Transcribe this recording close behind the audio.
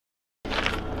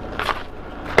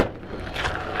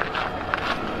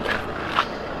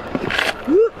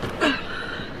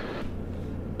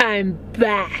I'm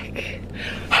back.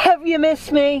 Have you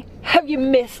missed me? Have you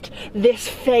missed this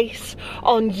face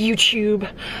on YouTube?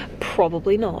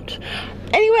 Probably not.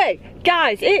 Anyway,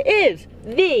 guys, it is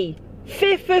the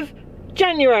 5th of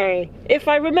January, if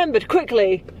I remembered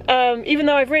quickly, even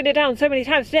though I've written it down so many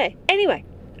times today. Anyway,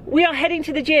 we are heading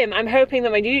to the gym. I'm hoping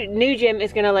that my new gym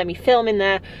is going to let me film in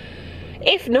there.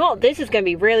 If not, this is going to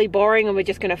be really boring and we're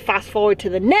just going to fast forward to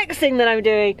the next thing that I'm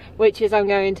doing, which is I'm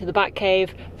going to the Batcave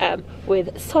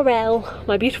with Sorrel,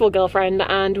 my beautiful girlfriend,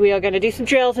 and we are going to do some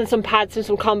drills and some pads and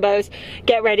some combos,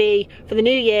 get ready for the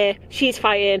new year. She's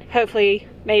fighting, hopefully,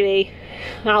 maybe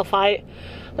I'll fight.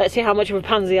 Let's see how much of a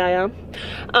pansy I am.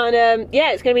 And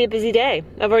yeah, it's going to be a busy day.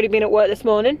 I've already been at work this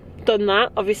morning, done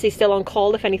that, obviously still on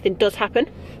call if anything does happen.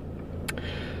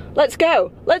 Let's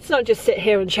go. Let's not just sit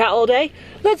here and chat all day.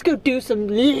 Let's go do some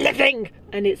lifting.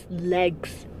 And it's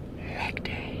legs. Leg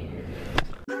day.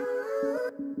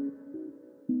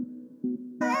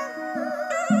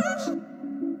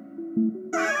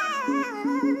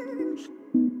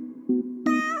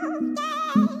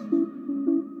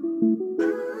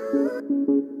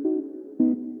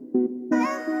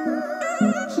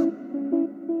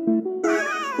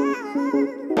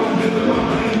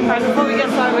 Right, before we get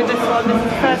started with this one, this is the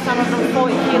first time I've done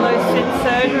 40 kilos since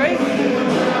surgery. I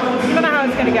don't know how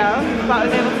it's going to go, but I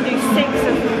was able to do 6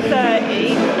 of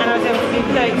 30 and I was able to do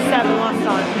 37 last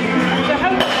time. So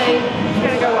hopefully it's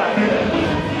going to go well.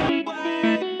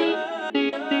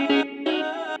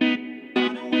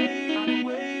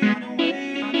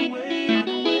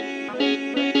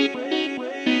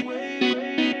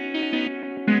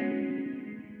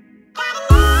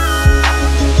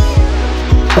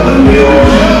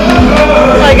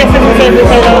 I guess I can safely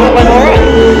say that went alright. I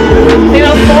think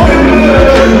that was 4.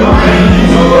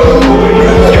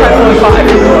 Let's try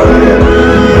 45.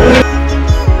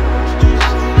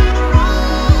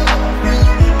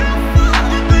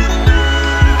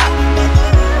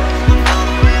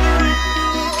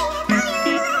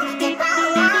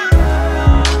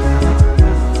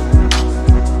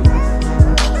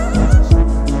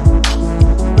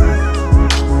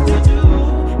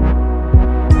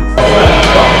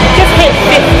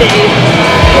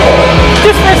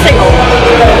 Just for a single.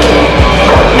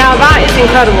 Now that is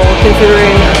incredible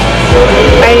considering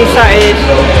I only started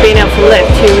being able to lift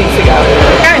 2 weeks ago.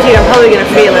 Guaranteed I'm probably going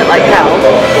to feel it like hell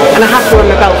and I have to wear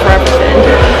my belt for everything.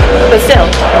 But still,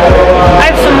 I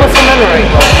have some muscle memory.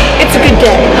 It's a good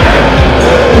day.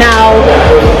 Now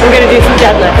I'm going to do some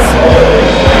deadlifts.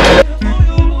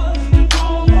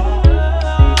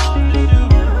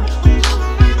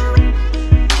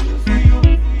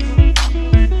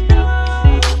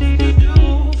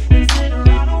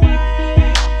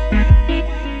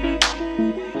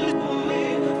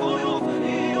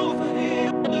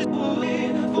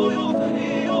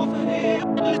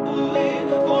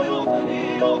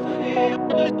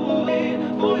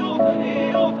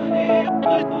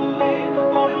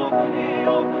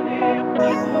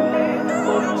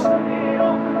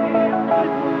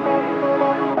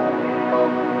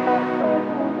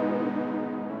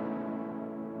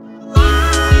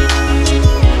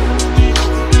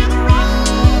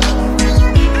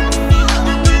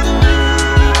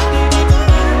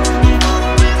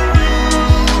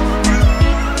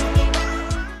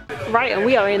 Right, and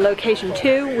we are in location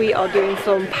 2. We are doing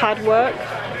some pad work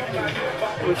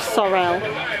with Sorrel.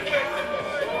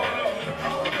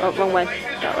 Oh, wrong way.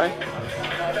 That way.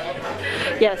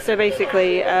 Yeah, so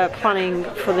basically planning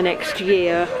for the next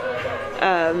year.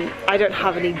 I don't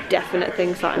have any definite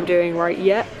things that I'm doing right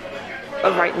yet.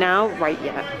 Right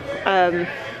yet.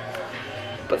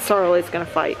 But Sorrel is going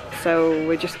to fight, so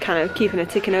we're just kind of keeping her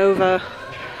ticking over.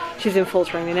 She's in full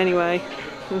training anyway.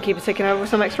 And keep her ticking over with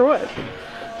some extra work.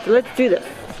 So let's do this.